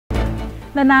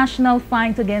The national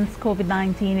fight against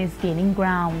COVID-19 is gaining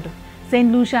ground.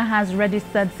 St. Lucia has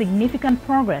registered significant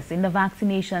progress in the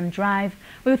vaccination drive,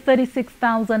 with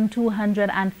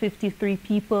 36,253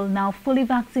 people now fully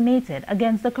vaccinated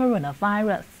against the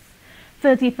coronavirus.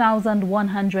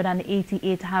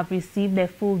 30,188 have received their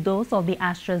full dose of the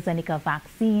Astra Zeneca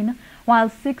vaccine, while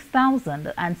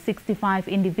 6,065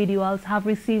 individuals have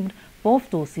received both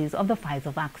doses of the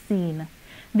Pfizer vaccine.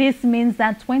 This means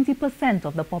that 20%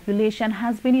 of the population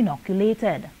has been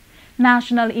inoculated.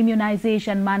 National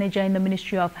Immunization Manager in the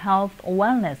Ministry of Health,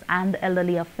 Wellness and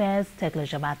Elderly Affairs, Tecla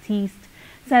Jn Baptiste,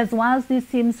 says whilst this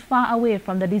seems far away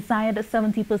from the desired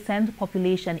 70%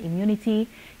 population immunity,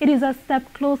 it is a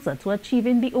step closer to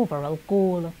achieving the overall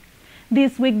goal.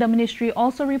 This week, the ministry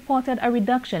also reported a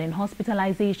reduction in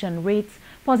hospitalization rates,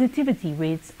 positivity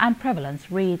rates and prevalence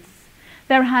rates.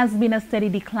 There has been a steady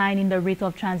decline in the rate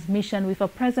of transmission with a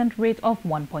present rate of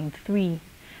 1.3.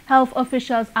 Health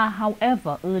officials are,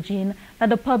 however, urging that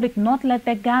the public not let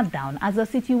their guard down as the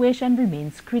situation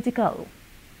remains critical.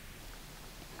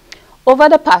 Over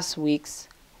the past weeks,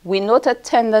 we note a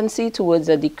tendency towards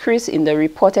a decrease in the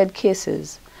reported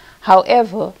cases.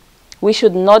 However, we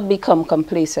should not become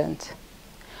complacent.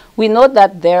 We note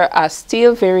that there are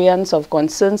still variants of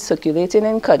concern circulating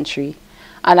in country,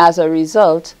 and as a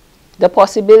result, the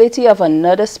possibility of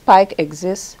another spike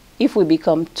exists if we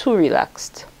become too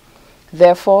relaxed.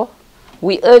 Therefore,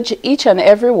 we urge each and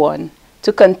every one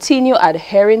to continue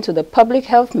adhering to the public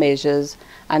health measures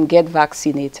and get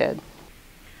vaccinated.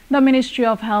 The Ministry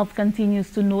of Health continues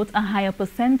to note a higher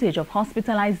percentage of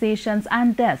hospitalizations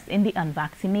and deaths in the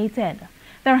unvaccinated.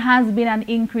 There has been an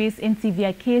increase in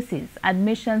severe cases,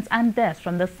 admissions and deaths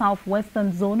from the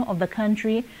southwestern zone of the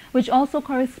country, which also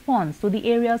corresponds to the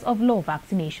areas of low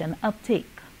vaccination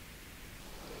uptake.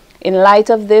 In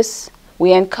light of this,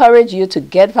 we encourage you to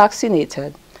get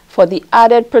vaccinated for the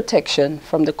added protection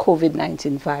from the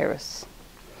COVID-19 virus.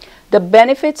 The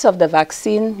benefits of the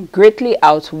vaccine greatly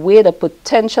outweigh the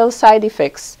potential side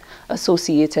effects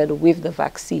associated with the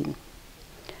vaccine.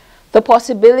 The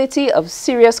possibility of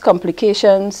serious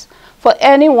complications for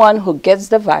anyone who gets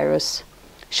the virus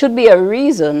should be a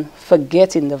reason for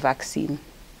getting the vaccine.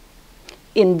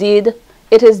 Indeed,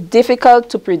 it is difficult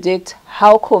to predict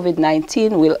how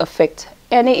COVID-19 will affect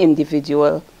any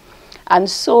individual, and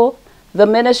so the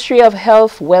Ministry of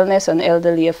Health, Wellness and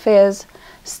Elderly Affairs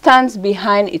stands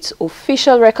behind its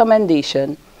official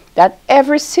recommendation that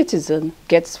every citizen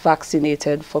gets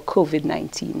vaccinated for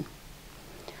COVID-19.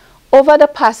 Over the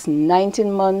past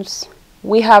 19 months,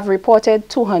 we have reported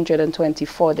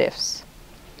 224 deaths.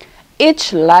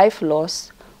 Each life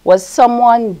lost was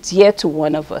someone dear to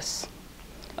one of us: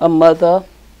 a mother,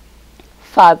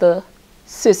 father,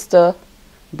 sister,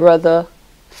 brother,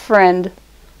 friend,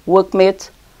 workmate,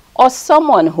 or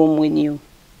someone whom we knew.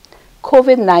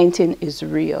 COVID-19 is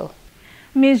real.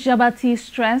 Ms. Jn Baptiste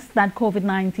stressed that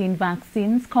COVID-19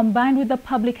 vaccines, combined with the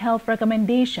public health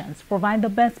recommendations, provide the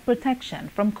best protection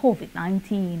from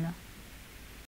COVID-19.